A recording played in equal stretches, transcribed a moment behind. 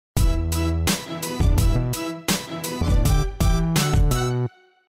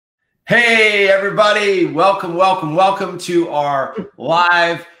Hey, everybody. Welcome to our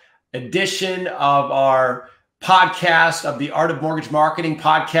live edition of our podcast of the Art of Mortgage Marketing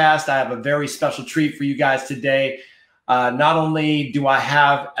podcast. I have a very special treat for you guys today. Not only do I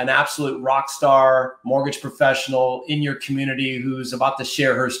have an absolute rock star mortgage professional in your community who's about to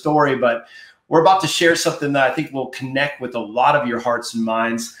share her story, but we're about to share something that I think will connect with a lot of your hearts and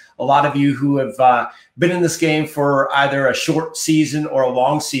minds. A lot of you who have been in this game for either a short season or a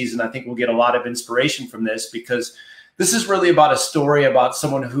long season, I think we'll get a lot of inspiration from this, because this is really about a story about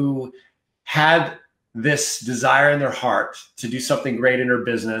someone who had this desire in their heart to do something great in her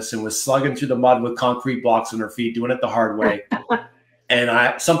business and was slugging through the mud with concrete blocks on her feet, doing it the hard way.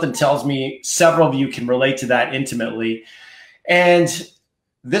 And something tells me several of you can relate to that intimately. And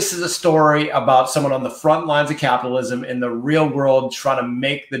this is a story about someone on the front lines of capitalism in the real world trying to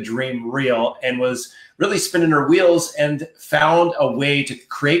make the dream real, and was really spinning her wheels and found a way to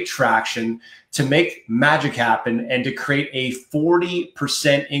create traction, to make magic happen, and to create a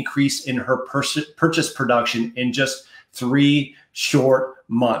 40% increase in her purchase production in just 3 short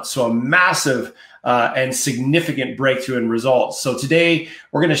months. So a massive and significant breakthrough in results. So today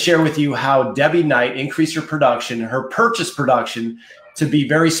we're going to share with you how Debbie Knight increased her production, her purchase production, to be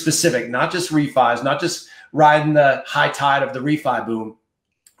very specific, not just refis, not just riding the high tide of the refi boom,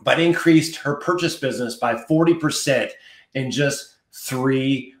 but increased her purchase business by 40% in just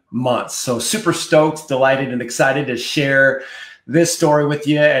 3 months. So super stoked, delighted, and excited to share this story with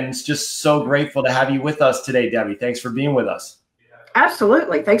you. And just so grateful to have you with us today, Debbie. Thanks for being with us.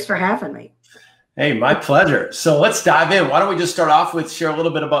 Absolutely. Thanks for having me. Hey, my pleasure. So let's dive in. Why don't we just start off with share a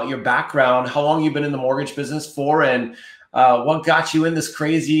little bit about your background, how long you've been in the mortgage business for, and what got you in this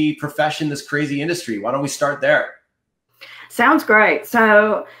crazy profession, this crazy industry? Why don't we start there? Sounds great.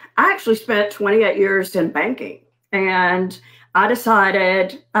 So I actually spent 28 years in banking, and I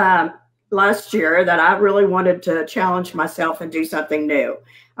decided last year that I really wanted to challenge myself and do something new.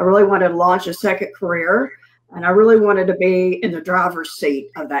 I really wanted to launch a second career, and I really wanted to be in the driver's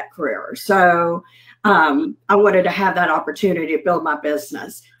seat of that career. So I wanted to have that opportunity to build my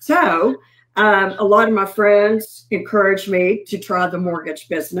business. So a lot of my friends encouraged me to try the mortgage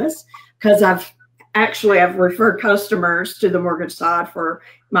business, because I've referred customers to the mortgage side for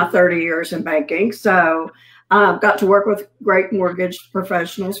my 30 years in banking. So I've got to work with great mortgage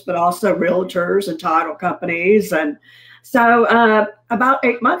professionals, but also realtors and title companies. And so about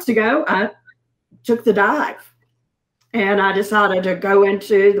 8 months ago, I took the dive and I decided to go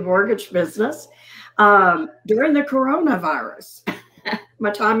into the mortgage business during the coronavirus.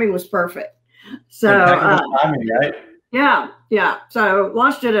 My timing was perfect. So timing, right? Yeah. So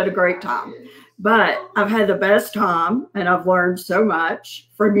launched it at a great time, but I've had the best time, and I've learned so much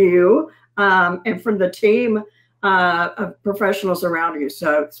from you and from the team of professionals around you.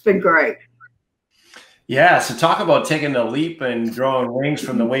 So it's been great. Yeah. So talk about taking a leap and growing wings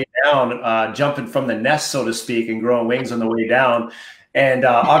from the way down, jumping from the nest, so to speak, and growing wings on the way down. And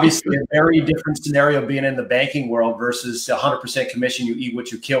obviously a very different scenario being in the banking world versus 100% commission, you eat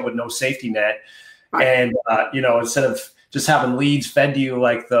what you kill with no safety net. And, instead of just having leads fed to you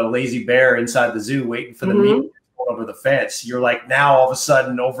like the lazy bear inside the zoo waiting for the meat over the fence, you're like now all of a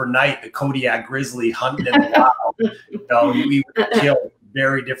sudden overnight, the Kodiak grizzly hunting in the wild. You eat what you kill.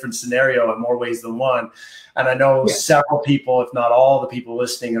 Very different scenario in more ways than one. And I know several people, if not all the people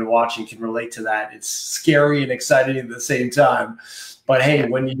listening and watching, can relate to that. It's scary and exciting at the same time. But hey,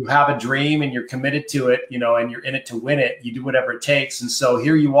 when you have a dream and you're committed to it, and you're in it to win it, you do whatever it takes. And so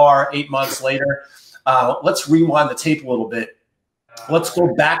here you are 8 months later. Let's rewind the tape a little bit. Let's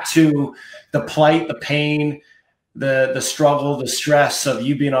go back to the plight, the pain, the struggle, the stress of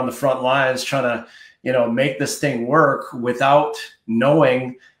you being on the front lines trying to, make this thing work without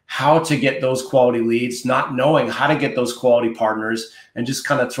knowing how to get those quality leads, not knowing how to get those quality partners, and just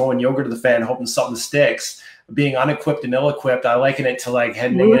kind of throwing yogurt to the fan, hoping something sticks. Being unequipped and ill-equipped, I liken it to like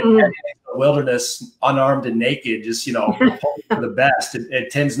heading into the wilderness, unarmed and naked, just, hoping for the best. It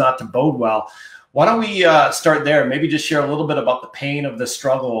tends not to bode well. Why don't we start there? Maybe just share a little bit about the pain of the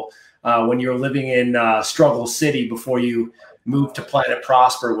struggle when you're living in Struggle City before you moved to Planet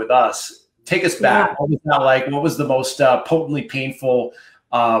Prosper with us. Take us back. What was that like? What was the most potently painful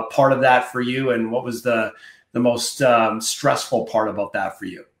part of that for you? And what was the most stressful part about that for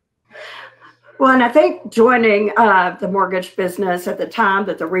you? Well, and I think joining the mortgage business at the time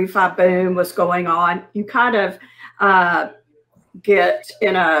that the refi boom was going on, you kind of get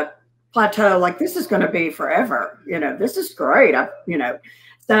in a plateau, like this is going to be forever. This is great.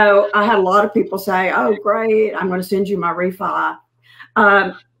 So I had a lot of people say, oh, great, I'm going to send you my refi.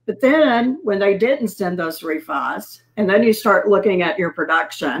 But then when they didn't send those refis, and then you start looking at your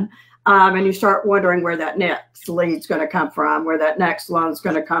production, And you start wondering where that next lead's going to come from, where that next loan's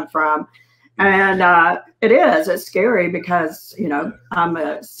going to come from. And it's scary because, I'm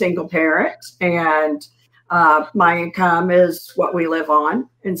a single parent and my income is what we live on.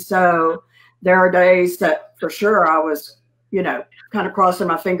 And so there are days that for sure I was, kind of crossing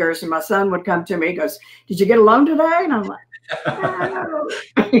my fingers, and my son would come to me, he goes, "Did you get a loan today?" And I'm like, "No."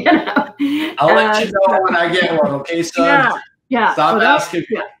 I'll let you know when I get one, okay, son? Yeah. Stop asking.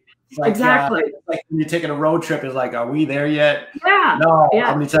 Yeah. Like, Exactly. Like when you're taking a road trip, it's like, are we there yet? Yeah. No. Yeah.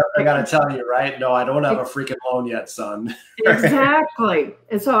 How many times I got to tell you, right? No, I don't have a freaking loan yet, son. Exactly.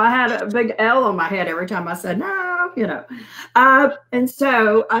 And so I had a big L on my head every time I said, no, and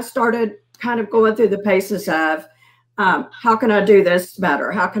so I started kind of going through the paces of, how can I do this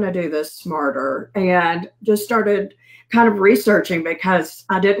better? How can I do this smarter? And just started kind of researching because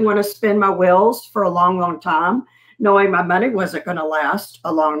I didn't want to spin my wheels for a long, long time, knowing my money wasn't going to last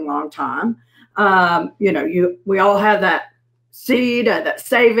a long, long time. We all have that seed, that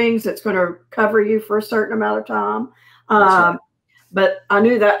savings that's going to cover you for a certain amount of time. Right. But I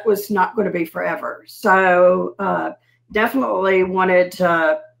knew that was not going to be forever. So definitely wanted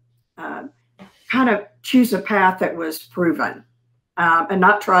to kind of choose a path that was proven and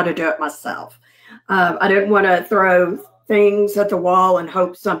not try to do it myself. I didn't want to throw things at the wall and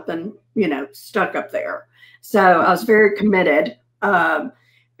hope something, stuck up there. So I was very committed. And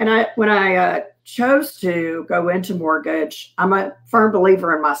when I chose to go into mortgage, I'm a firm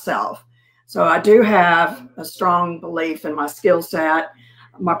believer in myself. So I do have a strong belief in my skill set,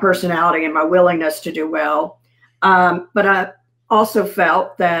 my personality, and my willingness to do well. But I also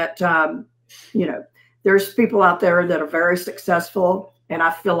felt that, there's people out there that are very successful, and I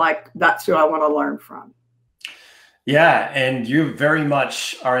feel like that's who I want to learn from. Yeah, and you very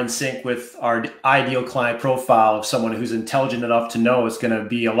much are in sync with our ideal client profile of someone who's intelligent enough to know it's going to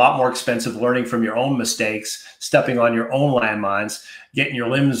be a lot more expensive learning from your own mistakes, stepping on your own landmines, getting your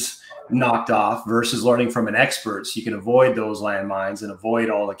limbs knocked off versus learning from an expert. So you can avoid those landmines and avoid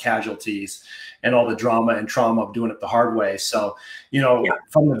all the casualties and all the drama and trauma of doing it the hard way. So,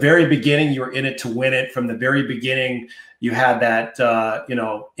 from the very beginning, you were in it to win it. From the very beginning, you had that,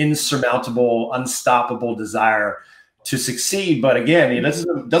 insurmountable, unstoppable desire to succeed. But again,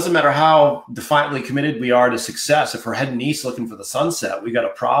 it doesn't matter how defiantly committed we are to success. If we're heading east looking for the sunset, we got a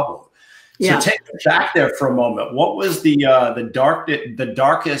problem. So take it back there for a moment. What was the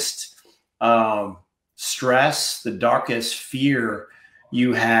darkest stress, the darkest fear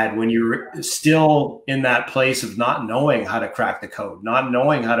you had when you were still in that place of not knowing how to crack the code, not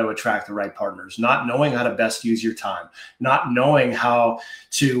knowing how to attract the right partners, not knowing how to best use your time, not knowing how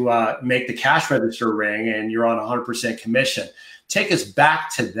to make the cash register ring and you're on 100% commission? Take us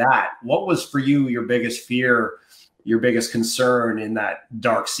back to that. What was for you your biggest fear, your biggest concern in that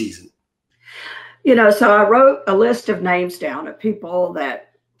dark season? So I wrote a list of names down of people that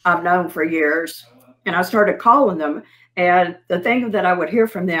I've known for years, and I started calling them. And the thing that I would hear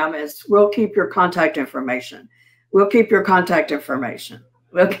from them is, "We'll keep your contact information. We'll keep your contact information.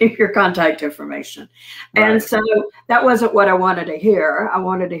 We'll keep your contact information." Right. And so that wasn't what I wanted to hear. I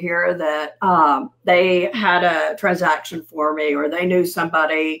wanted to hear that they had a transaction for me, or they knew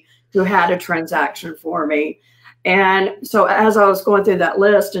somebody who had a transaction for me. And so as I was going through that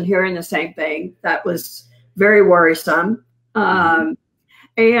list and hearing the same thing, that was very worrisome.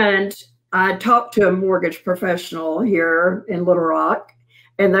 And I talked to a mortgage professional here in Little Rock,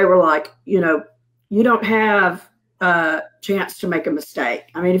 and they were like, you don't have a chance to make a mistake.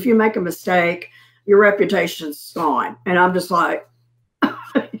 I mean, if you make a mistake, your reputation's gone. And I'm just like,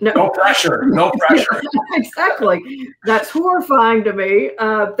 no pressure. Exactly. That's horrifying to me.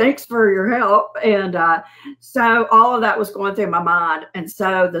 Thanks for your help. And so all of that was going through my mind. And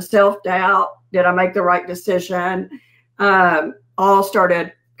so the self-doubt, did I make the right decision? All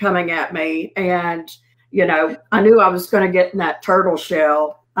started coming at me. And, I knew I was going to get in that turtle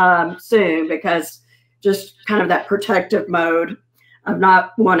shell soon, because just kind of that protective mode of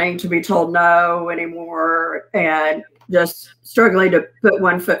not wanting to be told no anymore, and just struggling to put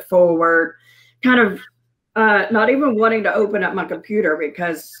one foot forward, kind of not even wanting to open up my computer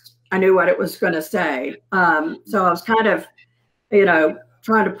because I knew what it was going to say. So I was kind of,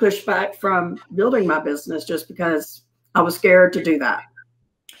 trying to push back from building my business just because I was scared to do that.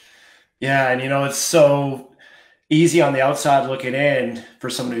 Yeah. And, it's so easy on the outside looking in for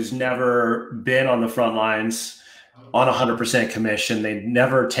someone who's never been on the front lines on 100% commission. They've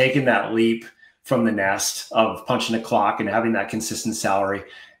never taken that leap from the nest of punching the clock and having that consistent salary.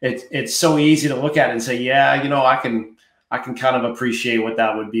 It's so easy to look at it and say, yeah, I can kind of appreciate what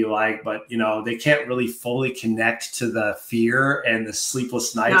that would be like, but you know, they can't really fully connect to the fear and the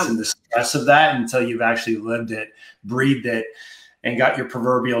sleepless nights and the stress of that until you've actually lived it, breathed it, and got your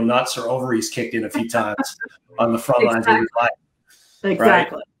proverbial nuts or ovaries kicked in a few times on the front lines of your life.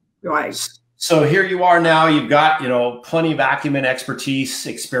 Exactly. Right. So here you are now, you've got, you know, plenty of acumen, expertise,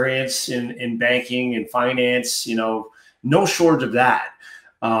 experience in banking and finance, you know, no shortage of that.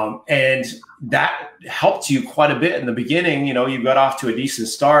 And that helped you quite a bit in the beginning. You know, you got off to a decent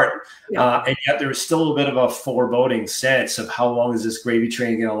start, and yet there was still a bit of a foreboding sense of how long is this gravy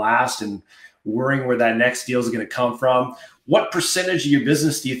train going to last, and worrying where that next deal is going to come from. What percentage of your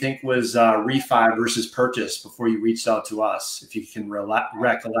business do you think was refi versus purchase before you reached out to us, if you can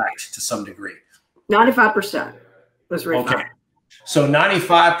recollect to some degree? 95% was refi. Okay. So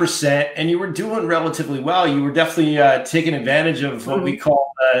 95%, and you were doing relatively well. You were definitely taking advantage of what we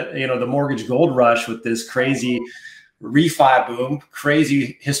call, you know, the mortgage gold rush with this crazy refi boom,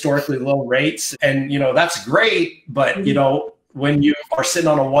 crazy historically low rates. And, you know, that's great. But, you know, when you are sitting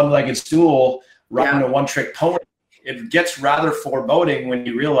on a one-legged stool, riding a one-trick pony, it gets rather foreboding when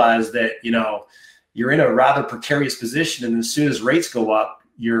you realize that, you know, you're in a rather precarious position. And as soon as rates go up,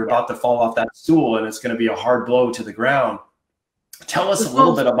 you're about to fall off that stool, and it's going to be a hard blow to the ground. Tell us a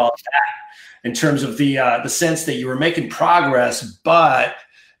little bit about that in terms of the sense that you were making progress, but,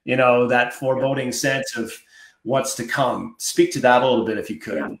 you know, that foreboding sense of what's to come. Speak to that a little bit if you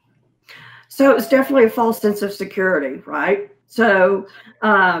could. Yeah. So it was definitely a false sense of security, right? So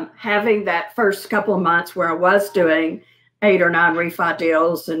having that first couple of months where I was doing 8 or 9 refi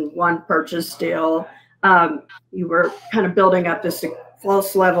deals and 1 purchase deal, you were kind of building up this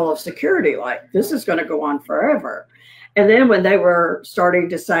false level of security, like this is going to go on forever. And then when they were starting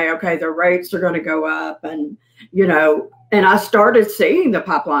to say, okay, the rates are going to go up, and, you know, and I started seeing the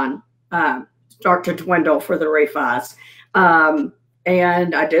pipeline start to dwindle for the refis.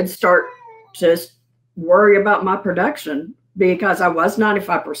 And I did start to worry about my production because I was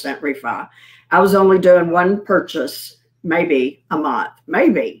 95% refi. I was only doing 1 purchase, maybe a month,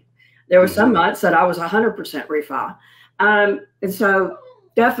 maybe. There were some months that I was 100% refi. And so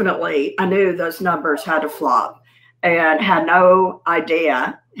definitely I knew those numbers had to flop, and had no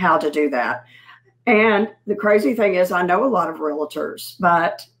idea how to do that. And the crazy thing is, I know a lot of realtors,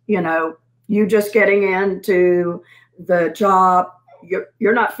 but, you know, you just getting into the job,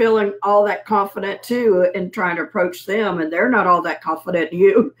 you're not feeling all that confident too in trying to approach them, and they're not all that confident in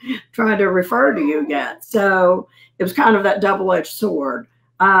you trying to refer to you yet. So it was kind of that double-edged sword.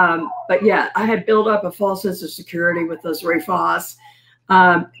 But yeah, I had built up a false sense of security with those refis.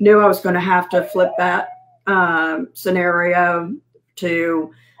 Knew I was going to have to flip that scenario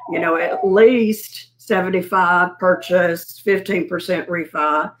to, you know, at least 75 purchase, 15%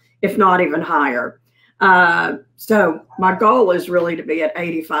 refi, if not even higher. So my goal is really to be at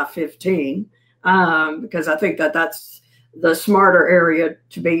 85-15, because I think that that's the smarter area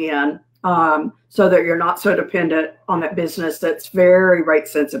to be in, so that you're not so dependent on that business that's very rate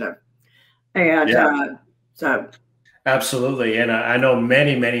sensitive. And so. Absolutely. And I know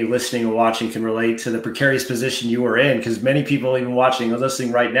many, many listening and watching can relate to the precarious position you were in, because many people even watching and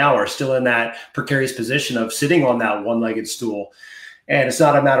listening right now are still in that precarious position of sitting on that one-legged stool. And it's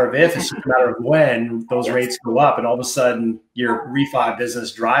not a matter of if, it's just a matter of when those rates go up, and all of a sudden your refi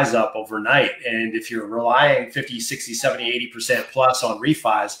business dries up overnight. And if you're relying 50, 60, 70, 80% plus on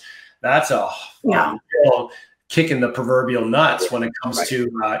refis, that's a real kick in the proverbial nuts when it comes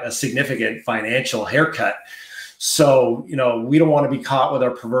to a significant financial haircut. So, you know, we don't want to be caught with our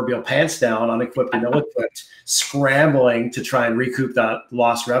proverbial pants down, unequipped and ill-equipped, scrambling to try and recoup that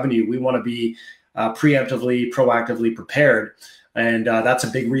lost revenue. We want to be preemptively, proactively prepared. And that's a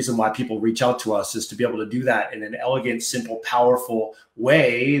big reason why people reach out to us, is to be able to do that in an elegant, simple, powerful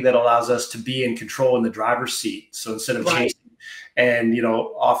way that allows us to be in control in the driver's seat. So instead of chasing and, you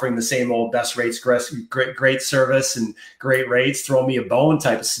know, offering the same old best rates, great service and great rates, throw me a bone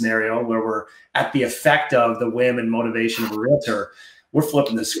type of scenario where we're at the effect of the whim and motivation of a realtor, we're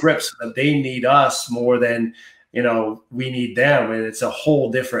flipping the script so that they need us more than, you know, we need them. And it's a whole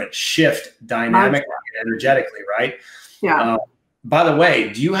different shift dynamically and energetically, right? Yeah. By the way,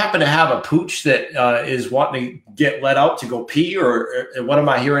 do you happen to have a pooch that is wanting to get let out to go pee, or what am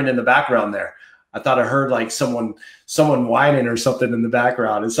I hearing in the background there? I thought I heard like someone whining or something in the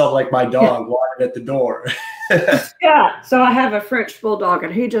background. It sounded like my dog whining at the door. Yeah. So I have a French bulldog,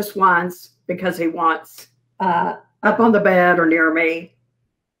 and he just whines because he wants up on the bed or near me.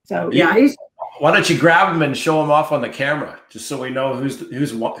 So yeah, why don't you grab him and show him off on the camera, just so we know who's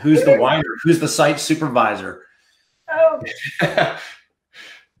the whiner, who's the site supervisor. Oh.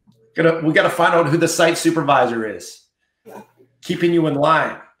 We got to find out who the site supervisor is. keeping you in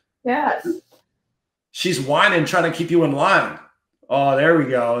line. Yes. She's whining, trying to keep you in line. Oh, there we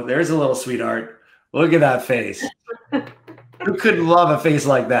go. There's a little sweetheart. Look at that face. Who couldn't love a face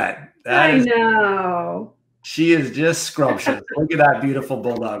like that? I know. She is just scrumptious. Look at that beautiful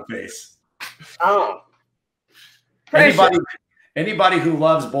bulldog face. Oh. Anybody who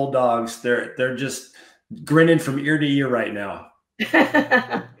loves bulldogs, they're just grinning from ear to ear right now.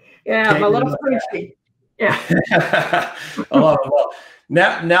 Yeah, my little Frenchie. Yeah. I love it. Well,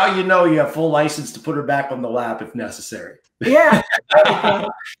 now you know you have full license to put her back on the lap if necessary. Yeah.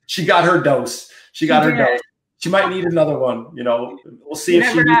 She got her dose. She might need another one. You know, we'll see if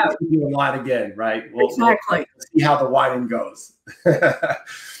she needs to be in line again, right? Exactly. We'll see how the whining goes.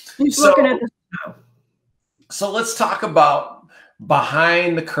 He's looking at the show. So let's talk about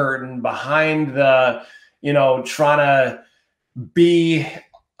behind the curtain, behind the, trying to be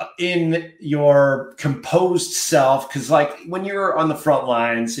in your composed self. Because like when you're on the front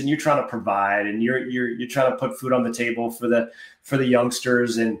lines and you're trying to provide and you're trying to put food on the table for the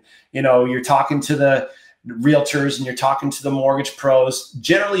youngsters, and you're talking to the realtors and you're talking to the mortgage pros,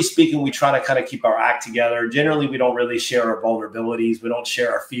 generally speaking, we try to kind of keep our act together. Generally, we don't really share our vulnerabilities. We don't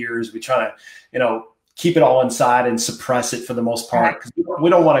share our fears. We try to, keep it all inside and suppress it for the most part, because we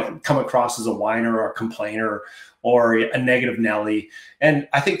don't want to come across as a whiner or a complainer or a negative Nelly. And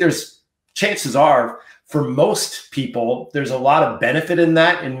I think chances are for most people, there's a lot of benefit in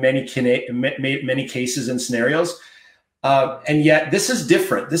that in many cases and scenarios. And yet this is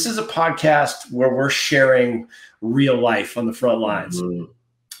different. This is a podcast where we're sharing real life on the front lines. Mm-hmm.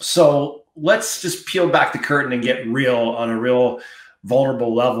 So let's just peel back the curtain and get real on a real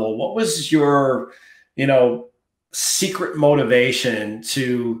vulnerable level. What was your, secret motivation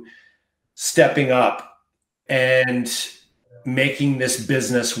to stepping up and making this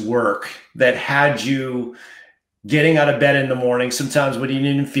business work that had you getting out of bed in the morning, sometimes when you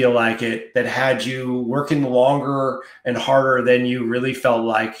didn't feel like it, that had you working longer and harder than you really felt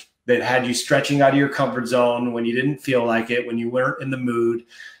like, that had you stretching out of your comfort zone when you didn't feel like it, when you weren't in the mood,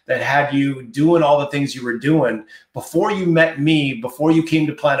 that had you doing all the things you were doing before you met me, before you came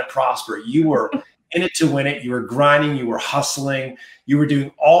to Planet Prosper? You were in it to win it. You were grinding, you were hustling, you were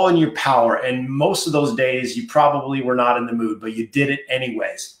doing all in your power. And most of those days you probably were not in the mood, but you did it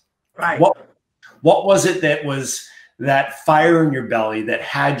anyways. Right. What was it that was that fire in your belly that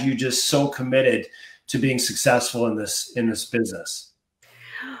had you just so committed to being successful in this business?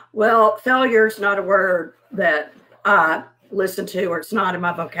 Well, failure is not a word that I listen to, or it's not in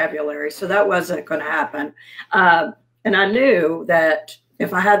my vocabulary. So that wasn't going to happen. And I knew that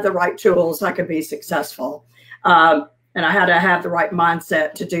if I had the right tools, I could be successful. And I had to have the right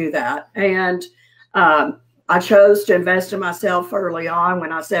mindset to do that. And I chose to invest in myself early on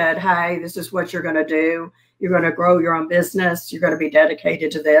when I said, hey, this is what you're going to do. You're going to grow your own business. You're going to be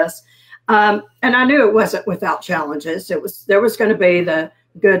dedicated to this. And I knew it wasn't without challenges. There was going to be the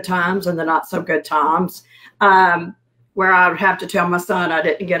good times and the not so good times, where I would have to tell my son I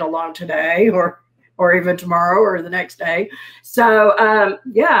didn't get along today or even tomorrow or the next day. So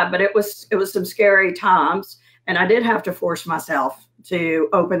but it was some scary times, and I did have to force myself to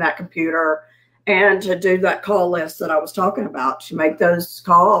open that computer and to do that call list that I was talking about, to make those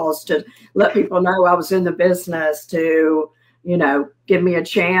calls, to let people know I was in the business, to, give me a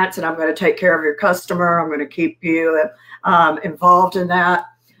chance and I'm going to take care of your customer. I'm going to keep you involved in that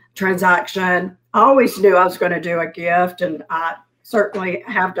transaction. I always knew I was going to do a gift, and I certainly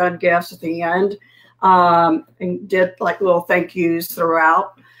have done gifts at the end, and did like little thank yous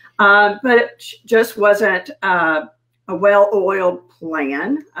throughout. But it just wasn't a well-oiled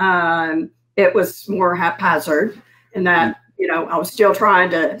plan. It was more haphazard in that, I was still trying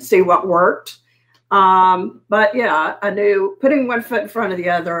to see what worked. But yeah, I knew putting one foot in front of the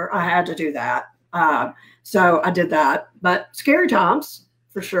other, I had to do that. So I did that, but scary times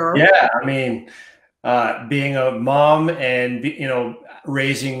for sure. Yeah. I mean, being a mom and,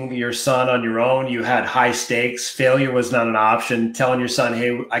 raising your son on your own, you had high stakes. Failure was not an option. Telling your son,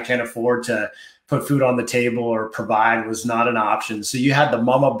 hey, I can't afford to put food on the table or provide was not an option. So you had the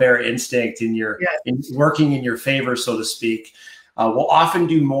mama bear instinct in working in your favor, so to speak. We'll often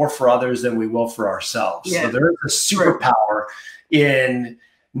do more for others than we will for ourselves. Yeah. So there is a superpower in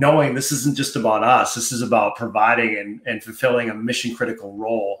knowing this isn't just about us. This is about providing and fulfilling a mission critical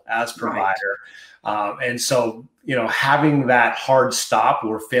role as provider. Right. And so, having that hard stop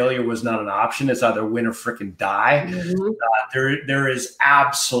where failure was not an option, it's either win or frickin' die. Mm-hmm. There is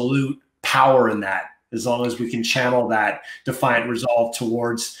absolute power in that, as long as we can channel that defiant resolve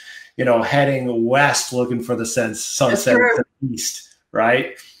towards, heading west, looking for the sunset to the east,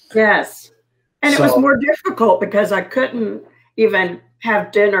 right? Yes. And it was more difficult because I couldn't, even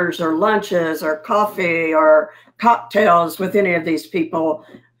have dinners or lunches or coffee or cocktails with any of these people.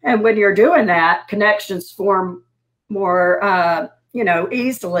 And when you're doing that, connections form more,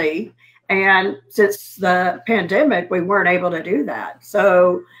 easily. And since the pandemic, we weren't able to do that.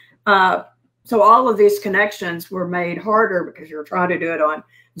 So all of these connections were made harder because you're trying to do it on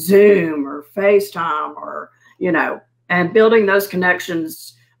Zoom or FaceTime or, and building those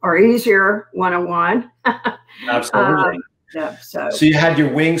connections are easier one-on-one. Absolutely. So you had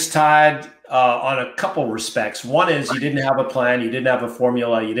your wings tied on a couple respects. One is you didn't have a plan, you didn't have a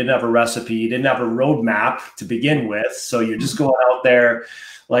formula, you didn't have a recipe, you didn't have a roadmap to begin with. So you're just going out there,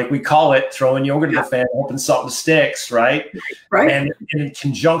 like we call it, throwing yogurt to the fan, hoping something sticks, right? Right. And in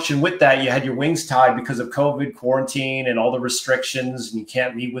conjunction with that, you had your wings tied because of COVID, quarantine, and all the restrictions, and you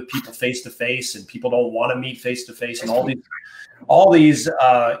can't meet with people face to face, and people don't want to meet face to face, and all these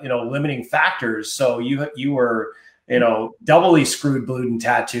limiting factors. So you were doubly screwed, blued, and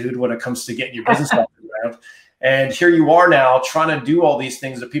tattooed when it comes to getting your business off the ground. And here you are now trying to do all these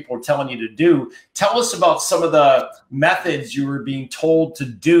things that people are telling you to do. Tell us about some of the methods you were being told to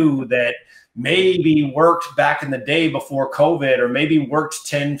do that maybe worked back in the day before COVID, or maybe worked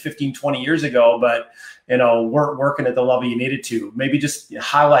 10, 15, 20 years ago, but weren't working at the level you needed to. Maybe just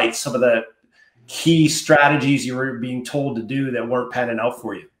highlight some of the key strategies you were being told to do that weren't panning out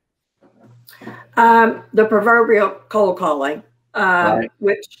for you. The proverbial cold calling, Right.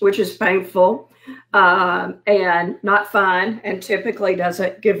 which is painful and not fun, and typically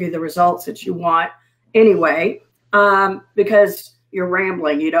doesn't give you the results that you want anyway, because you're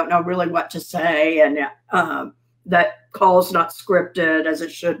rambling. You don't know really what to say, and that call's not scripted as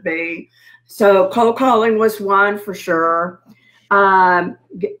it should be. So cold calling was one for sure.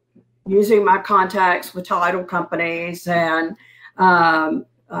 Using my contacts with title companies and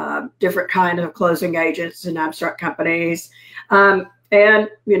different kind of closing agents and abstract companies, and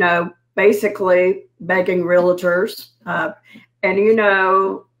basically begging realtors.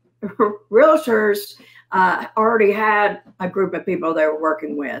 Realtors already had a group of people they were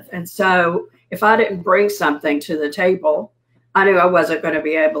working with, and so if I didn't bring something to the table, I knew I wasn't going to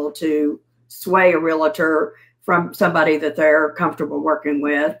be able to sway a realtor from somebody that they're comfortable working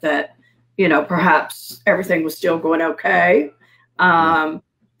with, that perhaps everything was still going okay.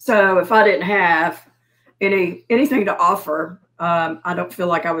 So if I didn't have anything to offer, I don't feel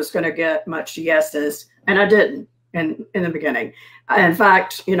like I was going to get much yeses, and I didn't in the beginning. In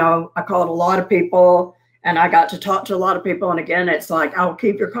fact, I called a lot of people, and I got to talk to a lot of people. And again, it's like, I'll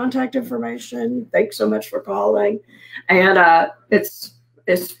keep your contact information. Thanks so much for calling. And it's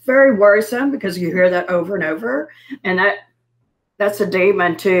very worrisome because you hear that over and over, and that's a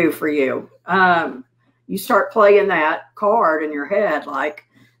demon too for you. You start playing that card in your head, like,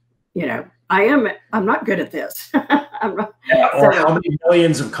 I'm not good at this. I'm not, or how many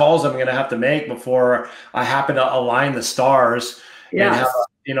millions of calls I'm going to have to make before I happen to align the stars and have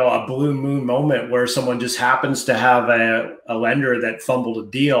a blue moon moment where someone just happens to have a lender that fumbled a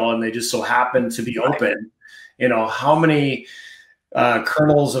deal and they just so happen to be open. How many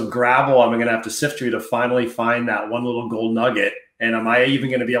kernels of gravel am I going to have to sift through to finally find that one little gold nugget? And am I even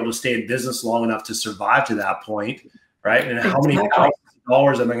going to be able to stay in business long enough to survive to that point? Right. And how many thousands of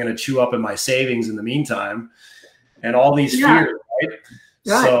dollars am I going to chew up in my savings in the meantime? And all these fears, right?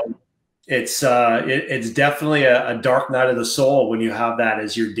 So it's definitely a dark night of the soul when you have that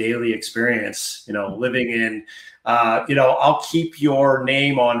as your daily experience, living in, I'll keep your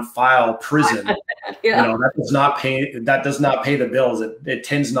name on file prison. That does not pay the bills. It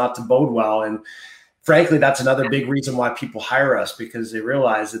tends not to bode well. And frankly, that's another big reason why people hire us, because they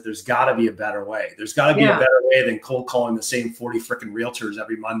realize that there's got to be a better way. There's got to be a better way than cold calling the same 40 freaking realtors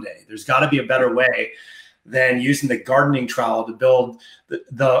every Monday. There's got to be a better way than using the gardening trowel to build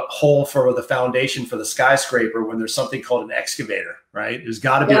the hole for the foundation for the skyscraper when there's something called an excavator, right? There's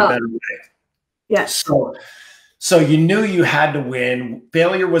got to be a better way. Yes. So you knew you had to win.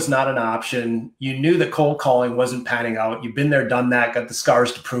 Failure was not an option. You knew that cold calling wasn't panning out. You've been there, done that, got the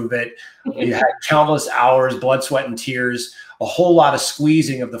scars to prove it. You had countless hours, blood, sweat, and tears, a whole lot of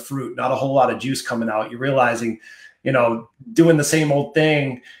squeezing of the fruit, not a whole lot of juice coming out. You're realizing, doing the same old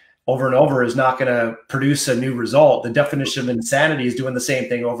thing over and over is not going to produce a new result. The definition of insanity is doing the same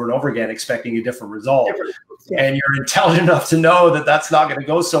thing over and over again, expecting a different result. And you're intelligent enough to know that that's not going to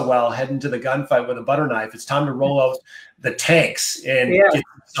go so well. Head into the gunfight with a butter knife. It's time to roll out the tanks and get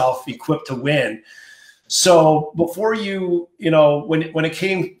yourself equipped to win. So before when it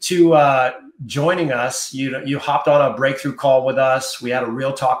came to joining us, you hopped on a breakthrough call with us. We had a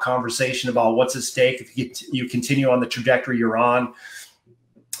real talk conversation about what's at stake if you continue on the trajectory you're on.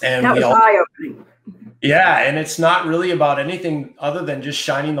 And that was eye-opening. Yeah. And it's not really about anything other than just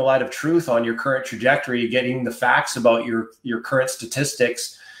shining the light of truth on your current trajectory, getting the facts about your current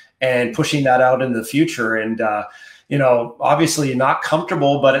statistics and pushing that out into the future. And, obviously not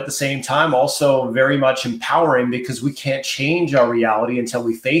comfortable, but at the same time, also very much empowering, because we can't change our reality until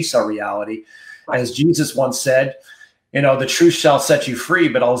we face our reality. As Jesus once said, the truth shall set you free,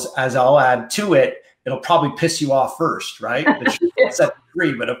 but as I'll add to it, it'll probably piss you off first, right? The truth will set you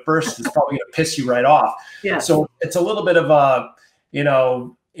free, but at first it's probably going to piss you right off. Yeah. So it's a little bit of a,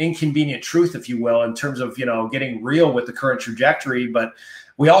 inconvenient truth, if you will, in terms of, getting real with the current trajectory. But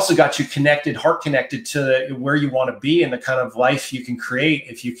we also got you connected, heart connected to where you want to be and the kind of life you can create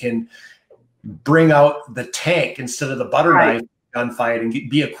if you can bring out the tank instead of the butter knife gunfight and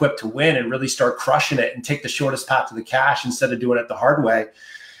be equipped to win and really start crushing it and take the shortest path to the cash instead of doing it the hard way.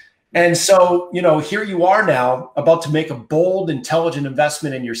 And so, here you are now about to make a bold, intelligent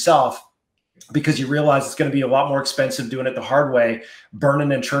investment in yourself, because you realize it's going to be a lot more expensive doing it the hard way,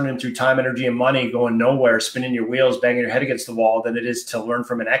 burning and churning through time, energy, and money, going nowhere, spinning your wheels, banging your head against the wall, than it is to learn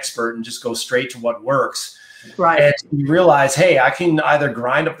from an expert and just go straight to what works. Right. And you realize, hey, I can either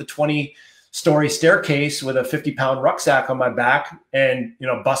grind up the 20-story staircase with a 50-pound rucksack on my back and,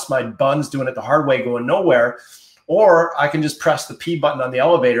 bust my buns doing it the hard way, going nowhere. Or I can just press the P button on the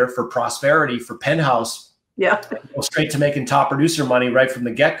elevator for prosperity, for penthouse. Yeah. Go straight to making top producer money right from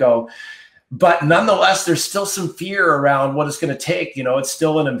the get-go. But nonetheless, there's still some fear around what it's going to take. It's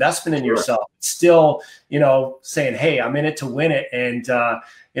still an investment in yourself. It's still, saying, hey, I'm in it to win it. And,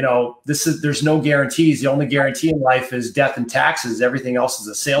 there's no guarantees. The only guarantee in life is death and taxes. Everything else is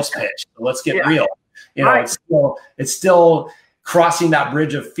a sales pitch. So let's get real. It's still crossing that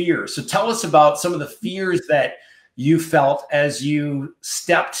bridge of fear. So tell us about some of the fears that you felt as you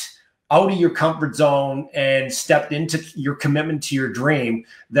stepped out of your comfort zone and stepped into your commitment to your dream,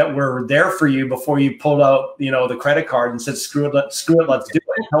 that were there for you before you pulled out, the credit card and said, screw it, let's do it.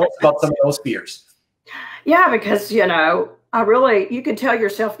 Tell us about some of those fears. Yeah, because, you could tell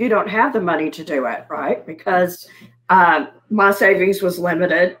yourself you don't have the money to do it, right? Because my savings was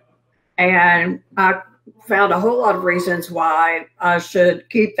limited, and I found a whole lot of reasons why I should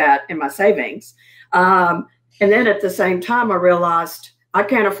keep that in my savings. And then at the same time, I realized I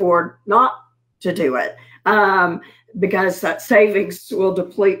can't afford not to do it, because that savings will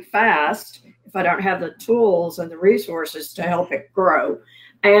deplete fast if I don't have the tools and the resources to help it grow.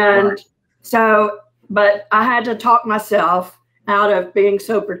 And but I had to talk myself out of being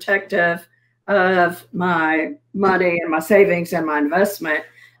so protective of my money and my savings and my investment,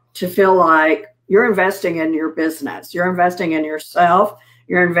 to feel like you're investing in your business, you're investing in yourself,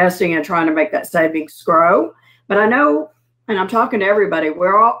 you're investing in trying to make that savings grow. But I know, and I'm talking to everybody,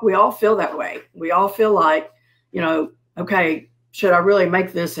 we all feel that way. We all feel like, okay, should I really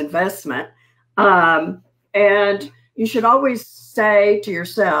make this investment? And you should always say to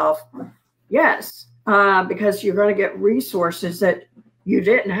yourself, yes, because you're going to get resources that you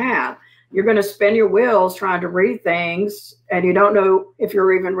didn't have. You're going to spin your wheels trying to read things, and you don't know if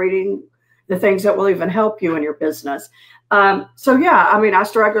you're even reading the things that will even help you in your business. I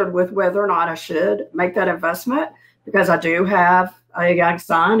struggled with whether or not I should make that investment, because I do have a young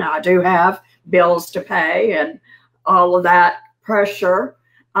son, I do have bills to pay and all of that pressure.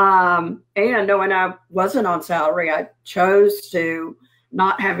 And knowing I wasn't on salary, I chose to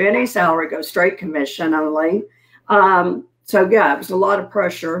not have any salary, go straight commission only. It was a lot of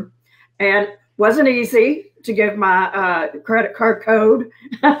pressure, and wasn't easy to give my credit card code.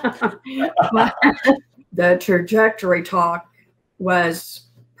 The trajectory talk was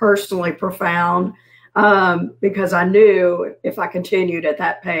personally profound, because I knew if I continued at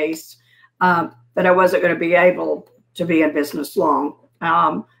that pace, that I wasn't going to be able to be in business long.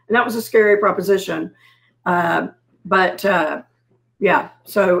 And that was a scary proposition. So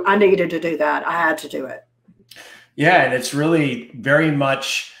I needed to do that. I had to do it. Yeah. And it's really very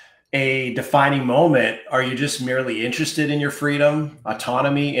much a defining moment. Are you just merely interested in your freedom,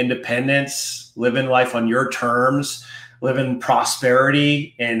 autonomy, independence, living life on your terms, living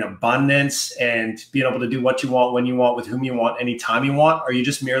prosperity and abundance, and being able to do what you want, when you want, with whom you want, anytime you want? Are you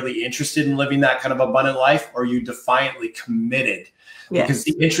just merely interested in living that kind of abundant life? Or are you defiantly committed? Yes. Because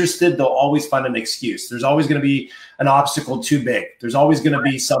the interested, they'll always find an excuse. There's always going to be an obstacle too big. There's always going to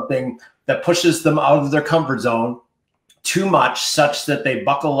be something that pushes them out of their comfort zone too much, such that they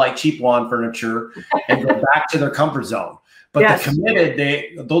buckle like cheap lawn furniture and go back to their comfort zone. But the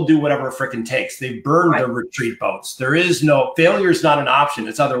committed, they'll do whatever it frickin' takes. They've burned their retreat boats. There is no failure, is not an option.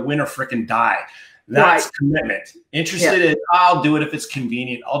 It's either win or frickin' die. That's commitment. Interested in, I'll do it if it's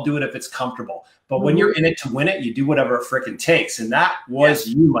convenient. I'll do it if it's comfortable. But when you're in it to win it, you do whatever it frickin' takes. And that was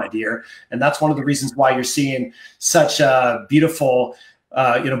you, my dear. And that's one of the reasons why you're seeing such a beautiful,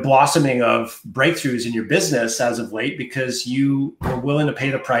 blossoming of breakthroughs in your business as of late, because you were willing to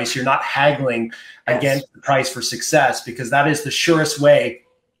pay the price. You're not haggling against the price for success, because that is the surest way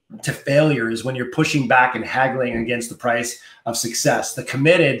to failure, is when you're pushing back and haggling against the price of success. The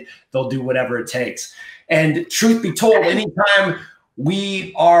committed, they'll do whatever it takes. And truth be told, anytime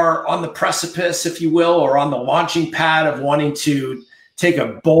we are on the precipice, if you will, or on the launching pad of wanting to take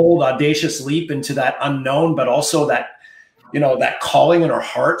a bold, audacious leap into that unknown, but also that, that calling in our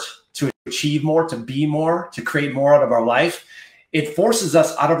heart to achieve more, to be more, to create more out of our life, it forces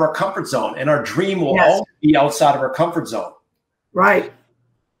us out of our comfort zone. And our dream will always be outside of our comfort zone. Right.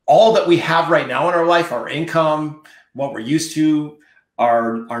 All that we have right now in our life, our income, what we're used to,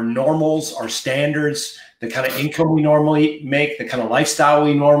 our normals, our standards, the kind of income we normally make, the kind of lifestyle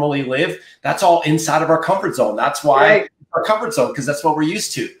we normally live, that's all inside of our comfort zone. That's why our comfort zone, because that's what we're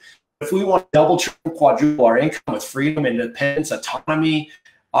used to. If we want to double, triple, quadruple our income with freedom, independence, autonomy,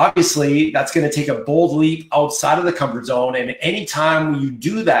 obviously that's going to take a bold leap outside of the comfort zone. And anytime you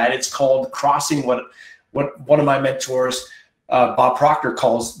do that, it's called crossing what one of my mentors, Bob Proctor,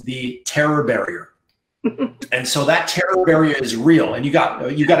 calls the terror barrier. And so that terror barrier is real, and you got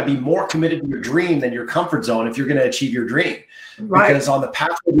to be more committed to your dream than your comfort zone if you're going to achieve your dream. Right. Because on the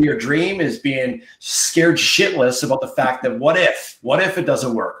pathway to your dream is being scared shitless about the fact that what if it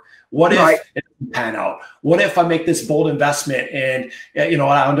doesn't work? What if it doesn't pan out? What if I make this bold investment and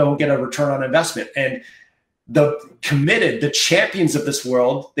I don't get a return on investment? And the committed, the champions of this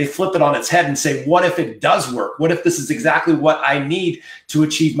world, they flip it on its head and say, what if it does work? What if this is exactly what I need to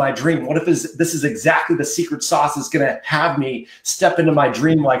achieve my dream? What if this is exactly the secret sauce that's going to have me step into my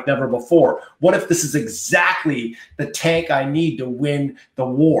dream like never before? What if this is exactly the tank I need to win the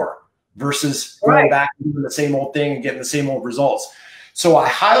war versus going back and doing the same old thing and getting the same old results? So I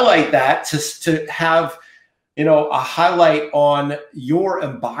highlight that to have a highlight on your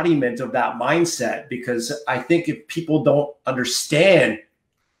embodiment of that mindset, because I think if people don't understand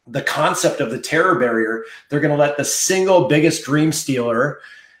the concept of the terror barrier, they're going to let the single biggest dream stealer,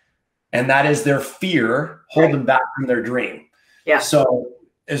 and that is their fear, hold them back from their dream. Yeah. So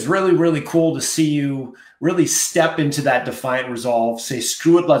it's really, really cool to see you really step into that defiant resolve, say,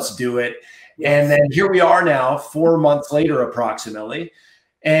 screw it, let's do it. Yes. And then here we are now, 4 months later, approximately.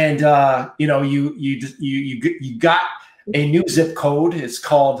 And, you got a new zip code. It's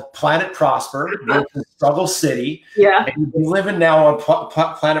called Planet Prosper, Struggle City. Yeah. And you've been living now on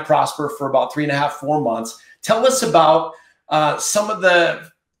Planet Prosper for about 3.5, 4 months. Tell us about some of the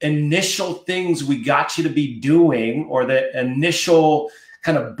initial things we got you to be doing, or the initial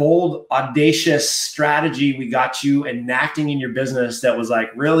kind of bold, audacious strategy we got you enacting in your business that was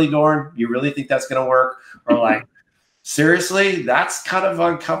like, really, Dorn, you really think that's going to work? Or like, seriously, that's kind of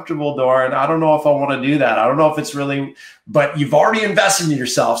uncomfortable, Dorn. I don't know if I want to do that. I don't know if it's really, but you've already invested in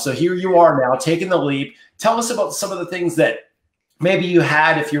yourself. So here you are now taking the leap. Tell us about some of the things that maybe you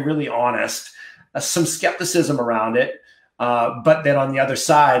had, if you're really honest, some skepticism around it. But then on the other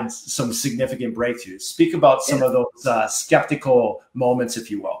side, some significant breakthroughs. Speak about some of those skeptical moments,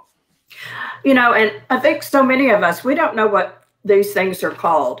 if you will. And I think so many of us, we don't know what these things are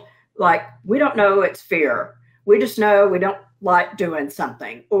called. Like, we don't know it's fear. We just know we don't like doing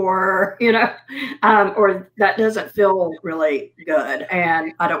something, or, or that doesn't feel really good,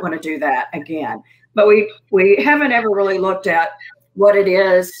 and I don't want to do that again. But we haven't ever really looked at what it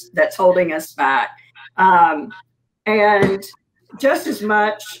is that's holding us back. And just as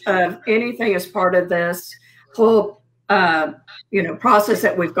much of anything as part of this whole, process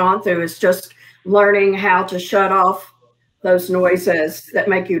that we've gone through is just learning how to shut off those noises that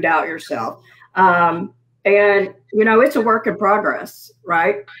make you doubt yourself. And, it's a work in progress,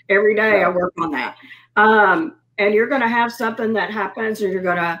 right? Every day I work on that. And you're going to have something that happens, and you're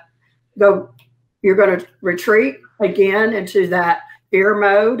going to retreat again into that fear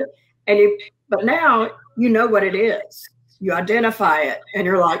mode. But now you know what it is. You identify it, and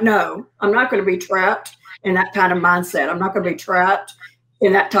you're like, no, I'm not going to be trapped in that kind of mindset. I'm not going to be trapped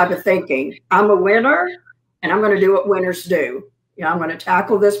in that type of thinking. I'm a winner, and I'm going to do what winners do. I'm going to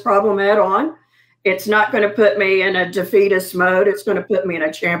tackle this problem head on. It's not going to put me in a defeatist mode. It's going to put me in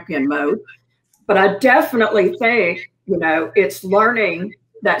a champion mode. But I definitely think, it's learning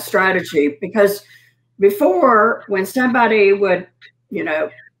that strategy, because before, when somebody would,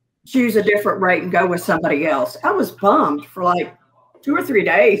 choose a different rate and go with somebody else, I was bummed for like 2 or 3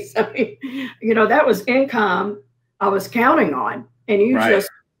 days. I mean, that was income I was counting on, and you just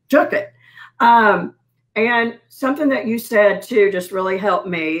took it. And something that you said too just really helped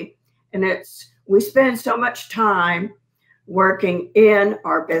me. And it's, we spend so much time working in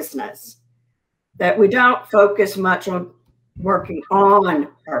our business that we don't focus much on working on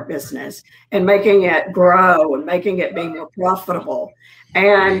our business and making it grow and making it be more profitable.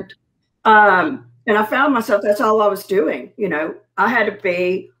 And I found myself, that's all I was doing. You know, I had to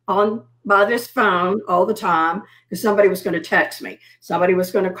be on by this phone all the time because somebody was going to text me, somebody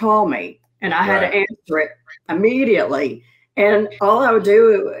was going to call me, and I had to answer it immediately. And all I would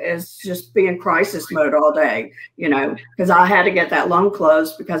do is just be in crisis mode all day, you know, because I had to get that loan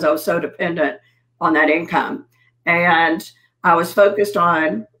closed because I was so dependent on that income. And I was focused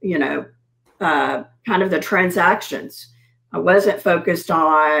on, you know, kind of the transactions. I wasn't focused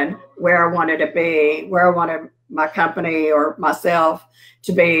on where I wanted to be, where I wanted my company or myself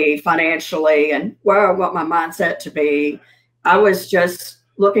to be financially, and where I want my mindset to be. I was just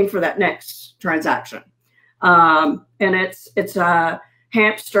looking for that next transaction. And it's a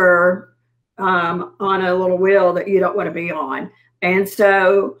hamster on a little wheel that you don't want to be on. And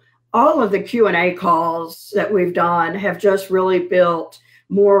so all of the Q&A calls that we've done have just really built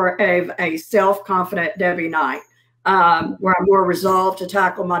more of a self-confident Debbie Knight, where I'm more resolved to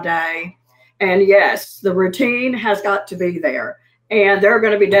tackle my day. And yes, the routine has got to be there. And there are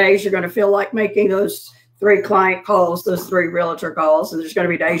going to be days you're going to feel like making those 3 client calls, those 3 realtor calls, and there's going to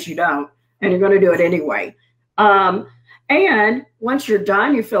be days you don't, and you're going to do it anyway. And once you're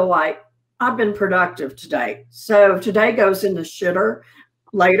done, you feel like I've been productive today. So if today goes in the shitter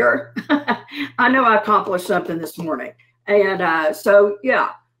later, I know I accomplished something this morning. And so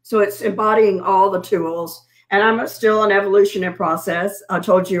it's embodying all the tools. And I'm still in evolution in process. I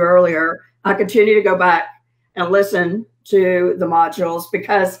told you earlier, I continue to go back and listen to the modules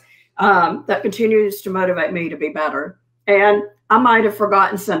because that continues to motivate me to be better. And I might have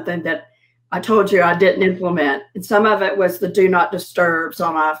forgotten something that I told you I didn't implement. And some of it was the do not disturbs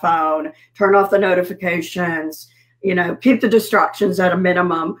on my phone, turn off the notifications, you know, keep the distractions at a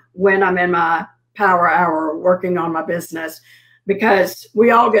minimum when I'm in my power hour working on my business, because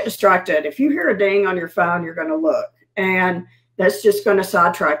we all get distracted. If you hear a ding on your phone, you're going to look, and that's just going to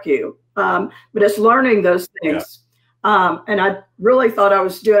sidetrack you. But it's learning those things. Yeah. And I really thought I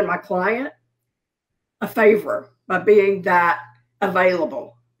was doing my client a favor by being that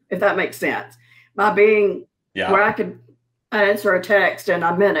available, if that makes sense, by being where I could answer a text in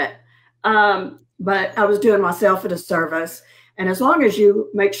a minute. But I was doing myself a disservice. And as long as you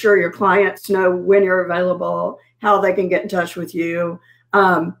make sure your clients know when you're available, how they can get in touch with you,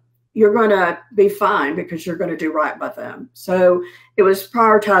 you're going to be fine because you're going to do right by them. So it was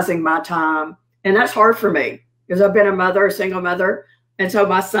prioritizing my time. And that's hard for me because I've been a mother, a single mother. And so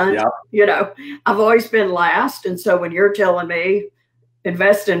my son, you know, I've always been last. And so when you're telling me,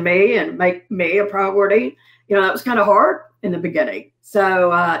 invest in me and make me a priority, you know, that was kind of hard in the beginning.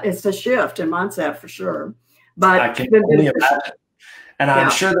 So it's a shift in mindset for sure. But I can only imagine. And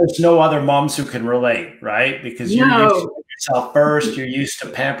I'm sure there's no other moms who can relate, right? Because you're used to yourself first. You're used to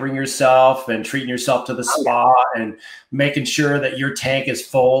pampering yourself and treating yourself to the spa and making sure that your tank is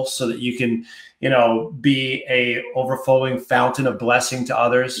full so that you can, you know, be a overflowing fountain of blessing to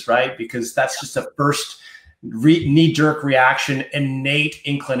others, right? Because that's just a first knee-jerk reaction, innate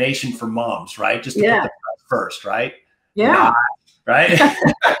inclination for moms, right? Just to put the first, right? Yeah. Right?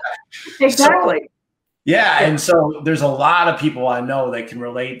 Exactly. So, yeah. And so there's a lot of people I know that can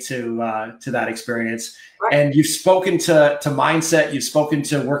relate to that experience. Right. And you've spoken to mindset. You've spoken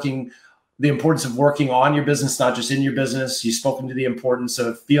to the importance of working on your business, not just in your business. You've spoken to the importance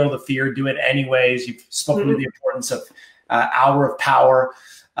of feel the fear, do it anyways. You've spoken to the importance of hour of power.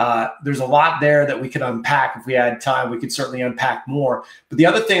 There's a lot there that we could unpack. If we had time, we could certainly unpack more. But the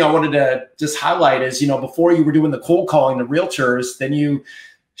other thing I wanted to just highlight is, you know, before you were doing the cold calling to realtors, then you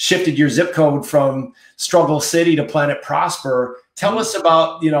shifted your zip code from Struggle City to Planet Prosper. Tell us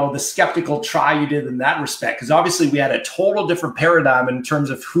about, you know, the skeptical try you did in that respect, because obviously we had a total different paradigm in terms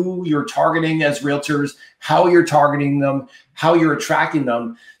of who you're targeting as realtors, how you're targeting them, how you're attracting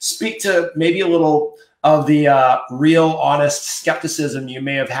them. Speak to maybe a little of the real, honest skepticism you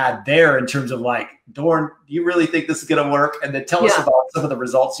may have had there in terms of like, Dorn, do you really think this is going to work? And then tell us about some of the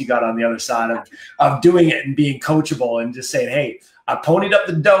results you got on the other side of doing it and being coachable and just saying, hey, I ponied up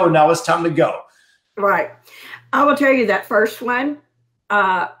the dough. Now it's time to go. Right. I will tell you that first one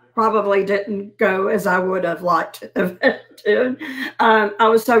probably didn't go as I would have liked to. I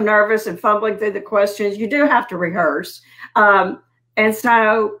was so nervous and fumbling through the questions. You do have to rehearse. And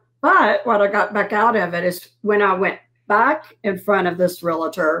so, but what I got back out of it is when I went back in front of this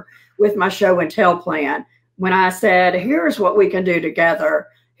realtor with my show and tell plan, when I said, here's what we can do together.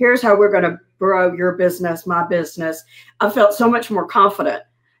 Here's how we're going to grow your business, my business. I felt so much more confident.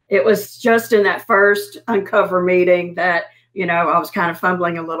 It was just in that first Uncover meeting that, you know, I was kind of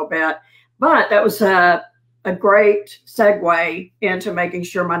fumbling a little bit, but that was a great segue into making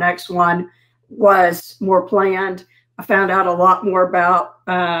sure my next one was more planned. I found out a lot more about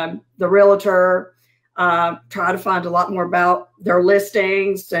the realtor, try to find a lot more about their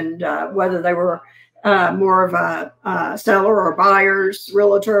listings and whether they were more of a seller or buyer's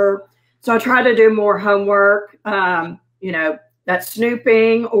realtor. So I try to do more homework, you know, that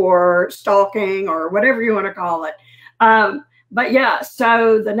snooping or stalking or whatever you want to call it. But yeah,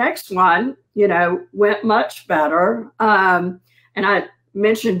 so the next one, you know, went much better. And I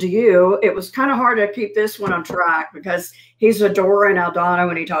mentioned to you, it was kind of hard to keep this one on track because he's adoring Aldana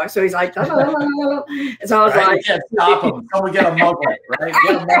when he talks. So he's like, and so I was like, you can't stop him. Someone get a muzzle, right?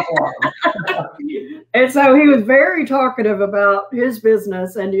 Get a muzzle on him. And so he was very talkative about his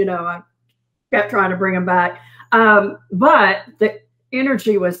business. And, you know, I kept trying to bring him back. But the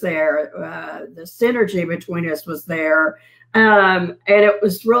energy was there. The synergy between us was there. And it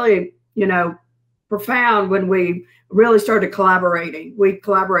was really, you know, profound when we really started collaborating. We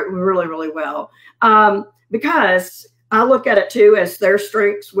collaborate really, really well. Because I look at it too as their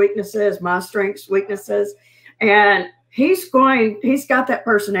strengths, weaknesses, my strengths, weaknesses. And he's got that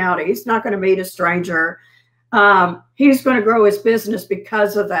personality. He's not going to meet a stranger. He's going to grow his business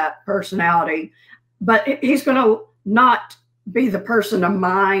because of that personality. But he's going to not be the person to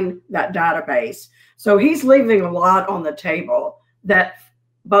mine that database. So he's leaving a lot on the table that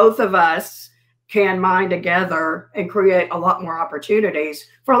both of us can mine together and create a lot more opportunities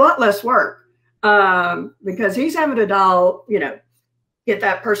for a lot less work. Because he's having to dial, you know, get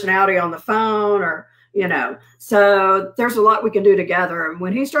that personality on the phone or, you know, so there's a lot we can do together. And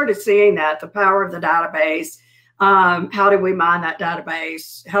when he started seeing that, the power of the database, how do we mine that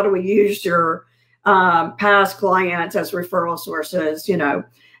database? How do we use your past clients as referral sources? You know,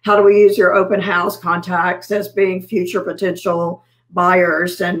 how do we use your open house contacts as being future potential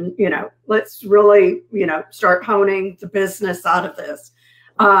buyers? And, you know, let's really, you know, start honing the business side of this,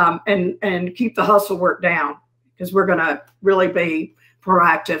 and keep the hustle work down, because we're going to really be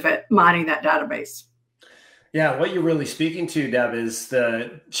proactive at mining that database. Yeah, what you're really speaking to, Deb, is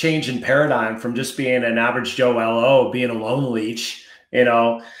the change in paradigm from just being an average Joe LO, being a loan leech, you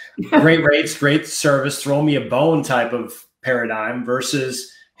know, great rates, great service, throw me a bone type of paradigm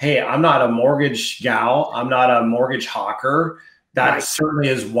versus, hey, I'm not a mortgage gal. I'm not a mortgage hawker. That certainly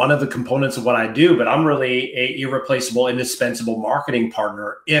is one of the components of what I do, but I'm really a irreplaceable, indispensable marketing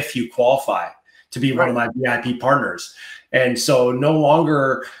partner if you qualify to be one of my VIP partners. And so no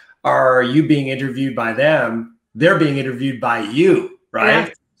longer are you being interviewed by them, they're being interviewed by you, right?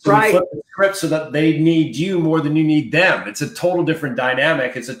 Yeah. So you flip the script so that they need you more than you need them. It's a total different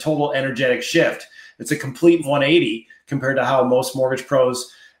dynamic. It's a total energetic shift. It's a complete 180 compared to how most mortgage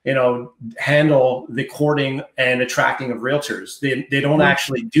pros, you know, handle the courting and attracting of realtors. They don't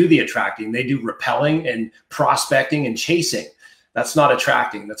actually do the attracting. They do repelling and prospecting and chasing. That's not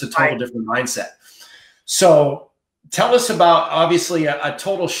attracting. That's a total different mindset. So tell us about, obviously, a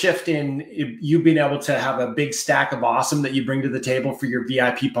total shift in you being able to have a big stack of awesome that you bring to the table for your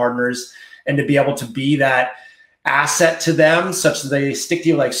VIP partners, and to be able to be that asset to them such that they stick to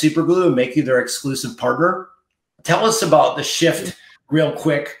you like super glue and make you their exclusive partner. Tell us about the shift real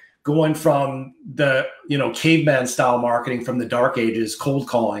quick, going from the, you know, caveman style marketing from the dark ages, cold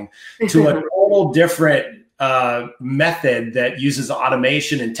calling, to a total different method that uses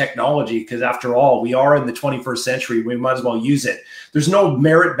automation and technology. Because after all, we are in the 21st century. We might as well use it. There's no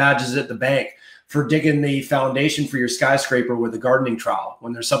merit badges at the bank for digging the foundation for your skyscraper with a gardening trowel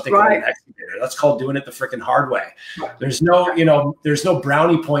when there's something on an excavator. That's called doing it the freaking hard way. There's no, you know, there's no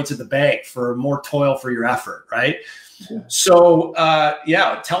brownie points at the bank for more toil for your effort, right? So,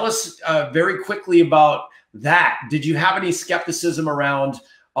 yeah, tell us very quickly about that. Did you have any skepticism around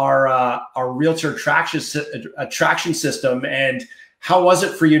our realtor attraction system, and how was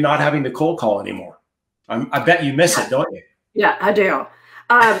it for you not having to cold call anymore? I bet you miss it, don't you? Yeah, I do.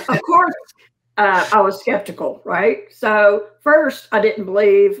 Of course, I was skeptical, right? So first, I didn't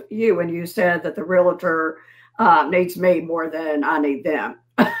believe you when you said that the realtor needs me more than I need them.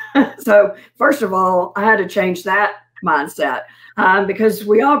 So first of all, I had to change that mindset, because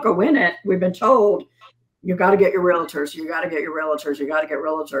we all go in it. We've been told, you got to get your realtors, you got to get your realtors, you got to get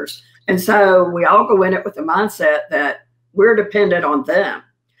realtors. And so we all go in it with the mindset that we're dependent on them.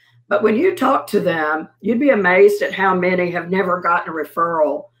 But when you talk to them, you'd be amazed at how many have never gotten a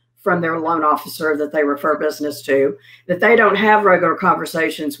referral from their loan officer that they refer business to, that they don't have regular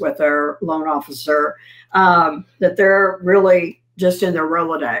conversations with their loan officer, that they're really just in their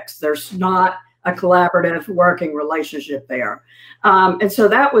Rolodex. There's not a collaborative working relationship there. And so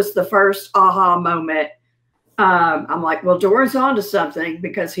that was the first aha moment. I'm like, well, Doran's onto something,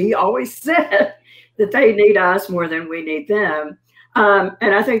 because he always said that they need us more than we need them.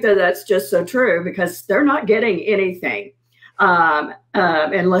 And I think that that's just so true, because they're not getting anything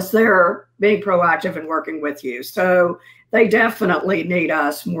unless they're being proactive and working with you. So they definitely need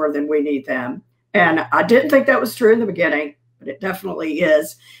us more than we need them. And I didn't think that was true in the beginning, but it definitely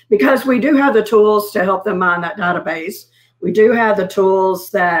is, because we do have the tools to help them mine that database. We do have the tools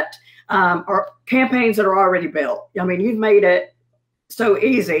that are campaigns that are already built. I mean, you've made it so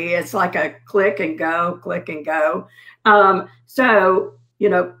easy. It's like a click and go, click and go. So, you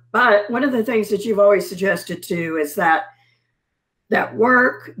know, but one of the things that you've always suggested too is that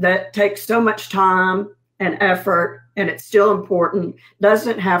work that takes so much time and effort, and it's still important,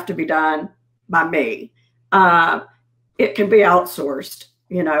 doesn't have to be done by me. It can be outsourced.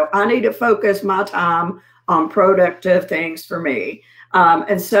 You know, I need to focus my time on productive things for me.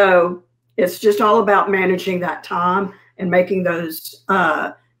 And so it's just all about managing that time and making those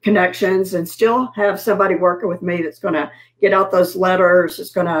connections, and still have somebody working with me that's going to get out those letters,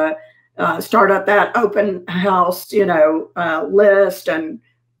 it's going to start up that open house, you know, list and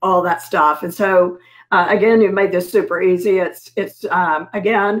all that stuff. And so, again, you made this super easy. It's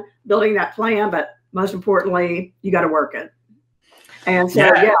again, building that plan, but most importantly, you got to work it. And so,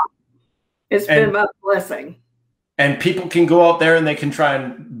 yeah, it's been a blessing. And people can go out there and they can try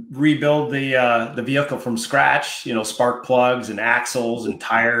and rebuild the vehicle from scratch, you know, spark plugs and axles and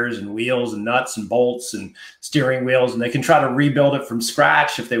tires and wheels and nuts and bolts and steering wheels. And they can try to rebuild it from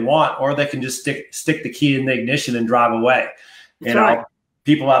scratch if they want, or they can just stick the key in the ignition and drive away. You know,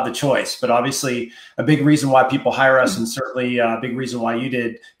 people have the choice. But obviously a big reason why people hire us, and certainly a big reason why you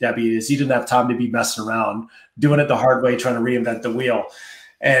did, Debbie, is you didn't have time to be messing around, doing it the hard way, trying to reinvent the wheel.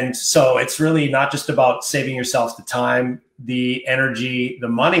 And so it's really not just about saving yourself the time, the energy, the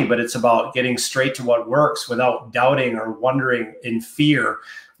money, but it's about getting straight to what works without doubting or wondering in fear,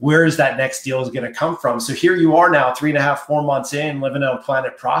 where is that next deal is going to come from? So here you are now, 3.5, 4 months in, living on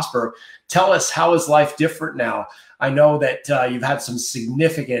Planet Prosper. Tell us, how is life different now? I know that you've had some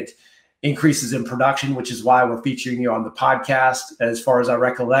significant increases in production, which is why we're featuring you on the podcast. As far as I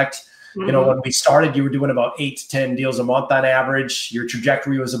recollect, you know, when we started, you were doing about 8 to 10 deals a month on average. Your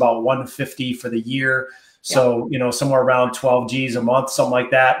trajectory was about 150 for the year. So, you know, somewhere around 12 G's a month, something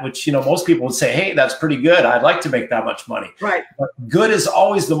like that, which, you know, most people would say, hey, that's pretty good. I'd like to make that much money. Right. But good is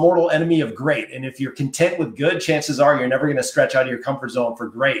always the mortal enemy of great. And if you're content with good, chances are you're never going to stretch out of your comfort zone for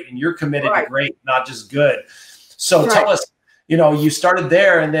great. And you're committed to great, not just good. So tell us, you know, you started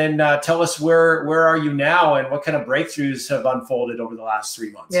there, and then tell us where are you now, and what kind of breakthroughs have unfolded over the last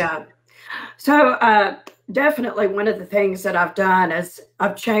 3 months? Yeah. So definitely one of the things that I've done is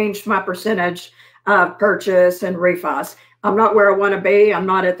I've changed my percentage of purchase and refis. I'm not where I want to be. I'm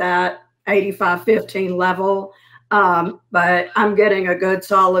not at that 85-15 level, but I'm getting a good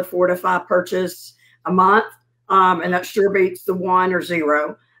solid 4 to 5 purchase a month. And that sure beats the 1 or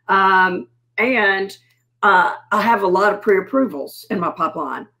 0. And I have a lot of pre-approvals in my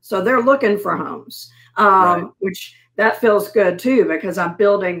pipeline. So they're looking for homes, which that feels good too, because I'm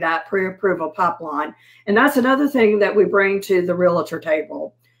building that pre-approval pipeline. And that's another thing that we bring to the realtor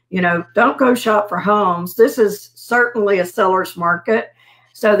table. You know, don't go shop for homes. This is certainly a seller's market.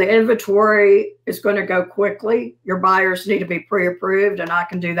 So the inventory is going to go quickly. Your buyers need to be pre-approved, and I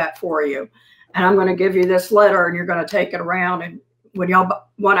can do that for you. And I'm going to give you this letter, and you're going to take it around, and when y'all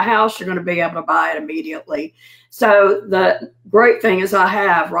want a house, you're going to be able to buy it immediately. So the great thing is I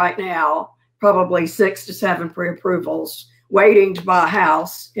have right now probably 6 to 7 pre-approvals waiting to buy a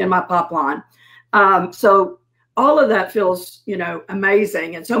house in my pipeline. So all of that feels, you know,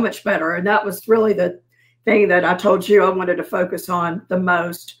 amazing and so much better. And that was really the thing that I told you I wanted to focus on the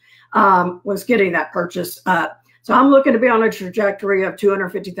most, was getting that purchase up. So I'm looking to be on a trajectory of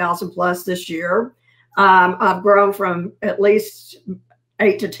 250,000 plus this year. I've grown from at least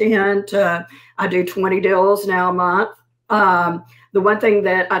 8 to 10 to I do 20 deals now a month. The one thing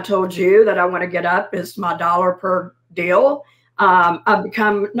that I told you that I want to get up is my dollar per deal. I've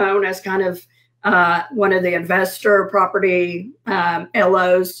become known as kind of one of the investor property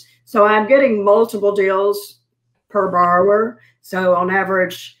LOs. So I'm getting multiple deals per borrower. So on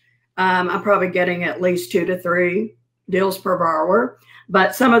average, I'm probably getting at least 2 to 3 deals per borrower.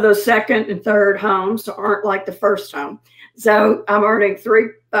 But some of those second and third homes aren't like the first home. So I'm earning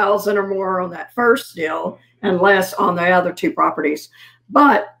 $3,000 or more on that first deal and less on the other 2 properties.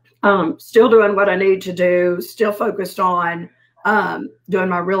 But still doing what I need to do, still focused on doing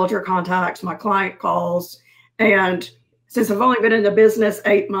my realtor contacts, my client calls, and since I've only been in the business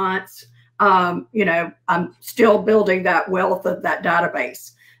 8 months, you know, I'm still building that wealth of that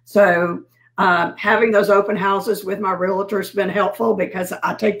database. So having those open houses with my realtor has been helpful because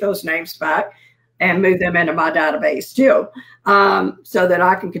I take those names back and move them into my database too, so that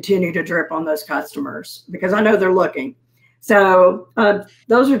I can continue to drip on those customers because I know they're looking. So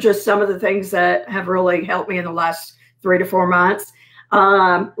those are just some of the things that have really helped me in the last 3 to 4 months.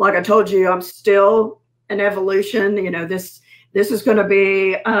 Like I told you, I'm still in evolution. You know, this is going to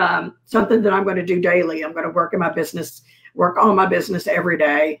be something that I'm going to do daily. I'm going to work on my business every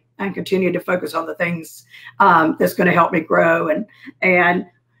day and continue to focus on the things that's going to help me grow. And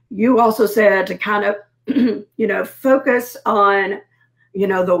you also said to kind of, you know, focus on, you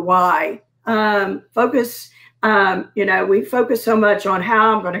know, the why. You know, we focus so much on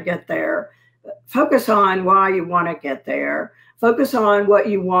how I'm going to get there. Focus on why you want to get there. Focus on what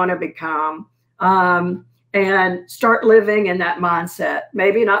you want to become. And start living in that mindset.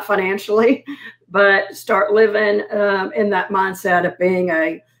 Maybe not financially, but start living in that mindset of being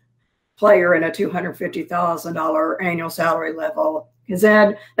a player in a $250,000 annual salary level. Because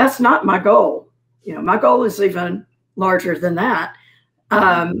then that's not my goal. You know, my goal is even larger than that.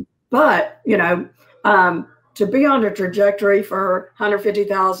 But, you know, to be on a trajectory for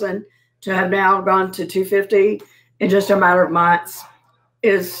 150,000 to have now gone to 250 in just a matter of months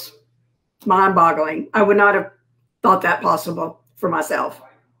is mind-boggling. I would not have thought that possible for myself.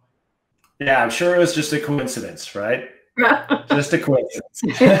 Yeah, I'm sure it was just a coincidence, right? Just a coincidence.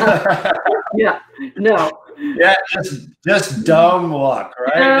 Yeah. No. Yeah, just dumb luck,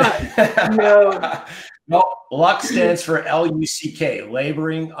 right? No. No, luck stands for LUCK,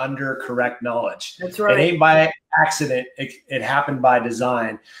 laboring under correct knowledge. That's right. It ain't by accident. It happened by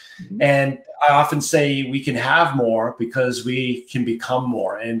design. Mm-hmm. And I often say we can have more because we can become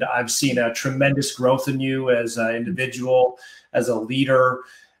more. And I've seen a tremendous growth in you as an individual, as a leader,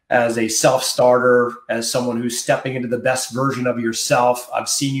 as a self-starter, as someone who's stepping into the best version of yourself. I've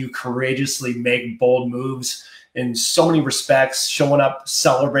seen you courageously make bold moves in so many respects, showing up,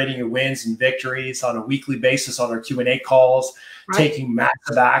 celebrating your wins and victories on a weekly basis on our Q&A calls, right, taking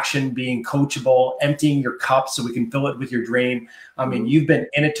massive action, being coachable, emptying your cup so we can fill it with your dream. I mean, you've been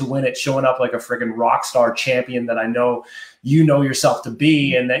in it to win it, showing up like a freaking rock star champion that I know you know yourself to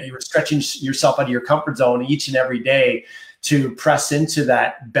be, and that you were stretching yourself out of your comfort zone each and every day to press into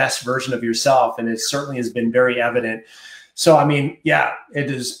that best version of yourself. And it certainly has been very evident. So, I mean, yeah, it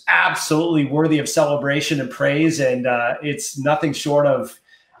is absolutely worthy of celebration and praise. And it's nothing short of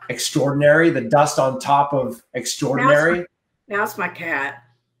extraordinary, the dust on top of extraordinary. That's my cat.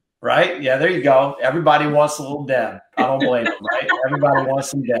 Right? Yeah, there you go. Everybody wants a little Deb. I don't blame them, right? Everybody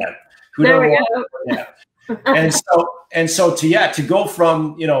wants some Deb. Who doesn't want Deb? And so to go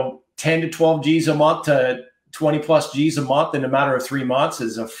from, you know, 10 to 12 G's a month to 20 plus G's a month in a matter of 3 months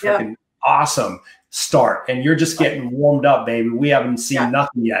is a freaking awesome start. And you're just getting warmed up, baby. We haven't seen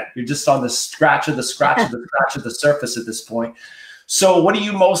nothing yet. You're just on the scratch of the surface at this point. So what are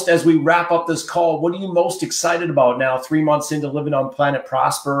you most, as we wrap up this call, what are you most excited about now, 3 months into living on Planet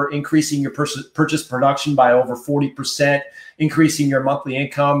Prosper, increasing your purchase production by over 40%, increasing your monthly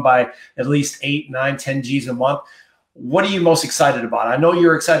income by at least 8, 9, 10 G's a month? What are you most excited about? I know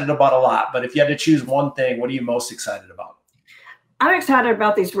you're excited about a lot, but if you had to choose one thing, what are you most excited about? I'm excited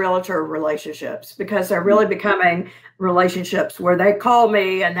about these realtor relationships because they're really becoming relationships where they call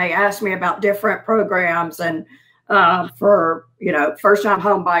me and they ask me about different programs and for, you know, first-time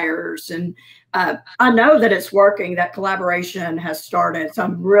home buyers. And I know that it's working, that collaboration has started. So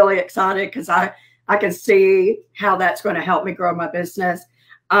I'm really excited because I can see how that's going to help me grow my business.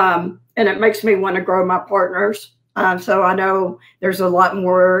 And it makes me want to grow my partners. So I know there's a lot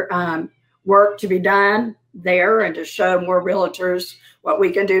more work to be done there and to show more realtors what we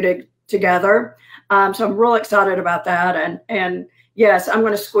can do together. So I'm real excited about that. And yes, I'm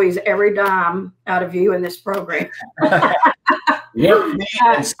going to squeeze every dime out of you in this program. Work me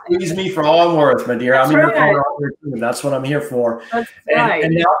and squeeze me for all I'm worth, my dear. I'm in your corner all year too. That's what I'm here for. That's right.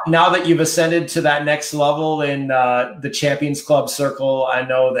 And now that you've ascended to that next level in the Champions Club circle, I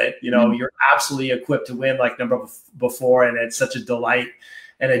know that, you know, you're absolutely equipped to win like never before. And it's such a delight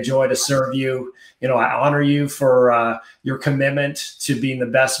and a joy to serve you. You know, I honor you for your commitment to being the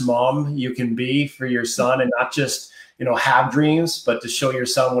best mom you can be for your son, and not just, you know, have dreams, but to show your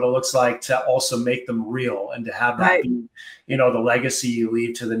son what it looks like to also make them real and to have that be, you know, the legacy you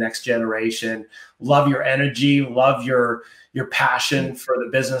leave to the next generation. Love your energy, love your passion for the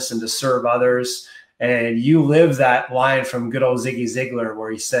business and to serve others. And you live that line from good old Ziggy Ziglar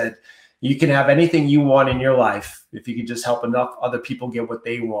where he said, You can have anything you want in your life if you can just help enough other people get what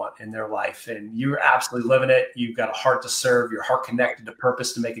they want in their life. And you're absolutely living it. You've got a heart to serve, your heart connected to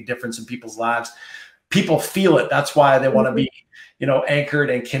purpose to make a difference in people's lives. People feel it. That's why they want to be,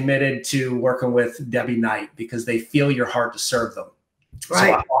 anchored and committed to working with Debbie Knight, because they feel your heart to serve them. Right.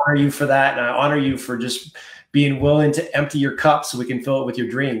 So I honor you for that. And I honor you for just being willing to empty your cup so we can fill it with your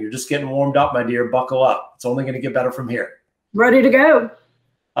dream. You're just getting warmed up, my dear. Buckle up. It's only going to get better from here. Ready to go.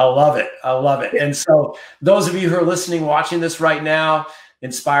 I love it. I love it. And so those of you who are listening, watching this right now,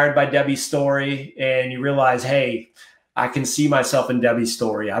 inspired by Debbie's story, and you realize, hey, I can see myself in Debbie's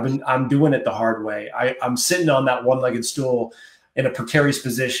story. I'm doing it the hard way. I'm sitting on that one-legged stool in a precarious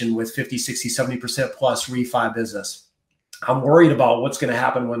position with 50, 60, 70% plus refi business. I'm worried about what's going to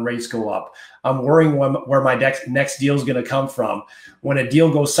happen when rates go up. I'm worrying where my next deal is going to come from. When a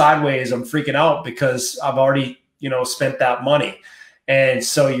deal goes sideways, I'm freaking out because I've already, spent that money. And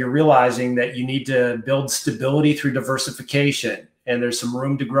so you're realizing that you need to build stability through diversification, and there's some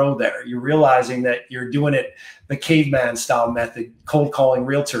room to grow there. You're realizing that you're doing it the caveman style method, cold calling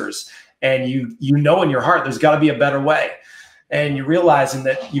realtors, and you know in your heart there's got to be a better way. And you're realizing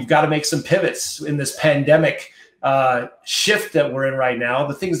that you've got to make some pivots in this pandemic shift that we're in right now.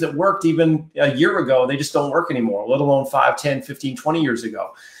 The things that worked even a year ago, they just don't work anymore, let alone 5, 10, 15, 20 years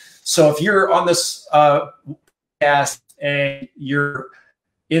ago. So if you're on this podcast and you're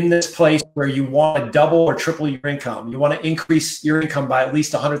in this place where you want to double or triple your income, you want to increase your income by at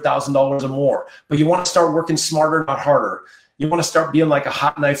least $100,000 or more, but you want to start working smarter, not harder. You want to start being like a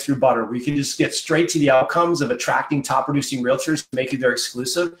hot knife through butter, where you can just get straight to the outcomes of attracting top producing realtors to make you their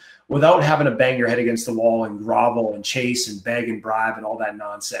exclusive without having to bang your head against the wall and grovel and chase and beg and bribe and all that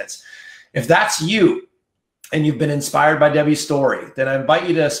nonsense. If that's you and you've been inspired by Debbie's story, then I invite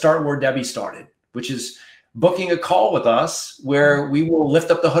you to start where Debbie started, which is booking a call with us where we will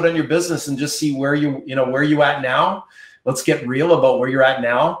lift up the hood on your business and just see where you at now. Let's get real about where you're at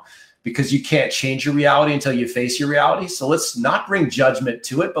now, because you can't change your reality until you face your reality. So let's not bring judgment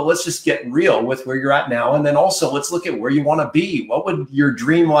to it, but let's just get real with where you're at now. And then also let's look at where you want to be. What would your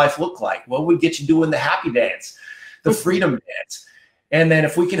dream life look like? What would get you doing the happy dance, the freedom dance? And then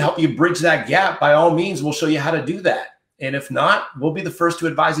if we can help you bridge that gap, by all means, we'll show you how to do that. And if not, we'll be the first to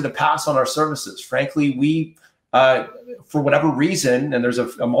advise you to pass on our services. Frankly, we, for whatever reason, and there's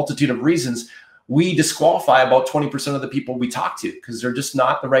a multitude of reasons, we disqualify about 20% of the people we talk to because they're just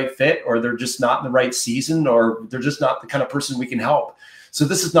not the right fit, or they're just not in the right season, or they're just not the kind of person we can help. So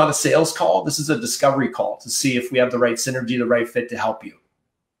this is not a sales call. This is a discovery call to see if we have the right synergy, the right fit to help you.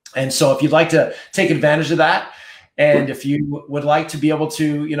 And so if you'd like to take advantage of that, and if you would like to be able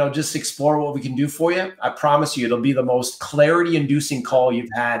to, just explore what we can do for you, I promise you, it'll be the most clarity-inducing call you've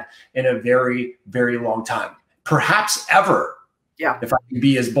had in a very, very long time, perhaps ever. Yeah. If I can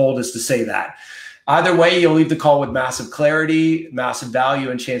be as bold as to say that. Either way, you'll leave the call with massive clarity, massive value,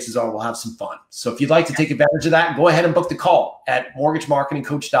 and chances are we'll have some fun. So if you'd like to take advantage of that, go ahead and book the call at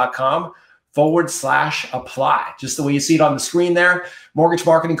mortgagemarketingcoach.com/apply. Just the way you see it on the screen there,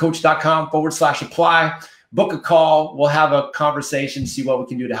 mortgagemarketingcoach.com/apply. Book a call. We'll have a conversation, see what we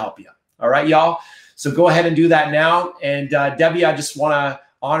can do to help you. All right, y'all. So go ahead and do that now. And Debbie, I just want to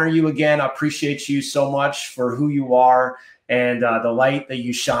honor you again. I appreciate you so much for who you are and the light that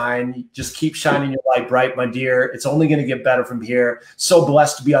you shine. Just keep shining your light bright, my dear. It's only going to get better from here. So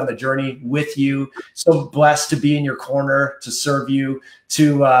blessed to be on the journey with you. So blessed to be in your corner, to serve you,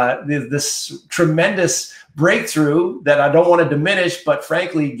 to this tremendous breakthrough that I don't want to diminish, but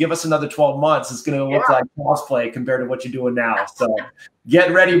frankly, give us another 12 months. It's going to look like cosplay compared to what you're doing now. So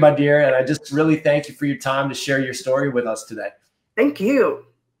get ready, my dear. And I just really thank you for your time to share your story with us today. Thank you.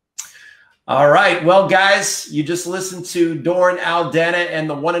 All right. Well, guys, you just listened to Doran Aldana and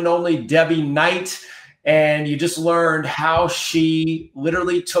the one and only Debbie Knight. And you just learned how she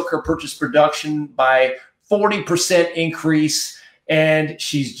literally took her purchase production by 40% increase. And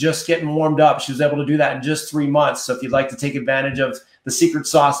she's just getting warmed up. She was able to do that in just 3 months. So if you'd like to take advantage of the secret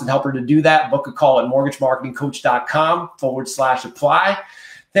sauce and help her to do that, book a call at mortgagemarketingcoach.com/apply.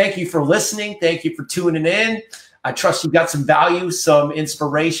 Thank you for listening. Thank you for tuning in. I trust you got some value, some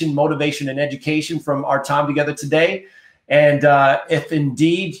inspiration, motivation, and education from our time together today. And if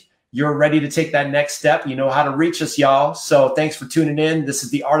indeed you're ready to take that next step, you know how to reach us, y'all. So thanks for tuning in. This is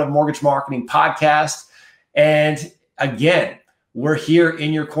the Art of Mortgage Marketing podcast. And again, we're here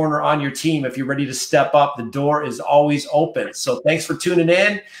in your corner on your team. If you're ready to step up, the door is always open. So thanks for tuning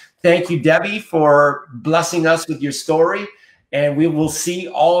in. Thank you, Debbie, for blessing us with your story. And we will see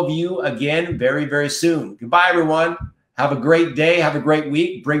all of you again very, very soon. Goodbye, everyone. Have a great day. Have a great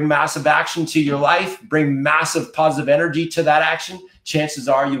week. Bring massive action to your life. Bring massive positive energy to that action. chances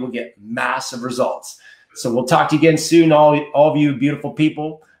are you will get massive results. So we'll talk to you again soon. All of you beautiful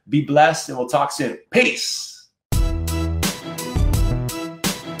people, be blessed, and we'll talk soon. Peace.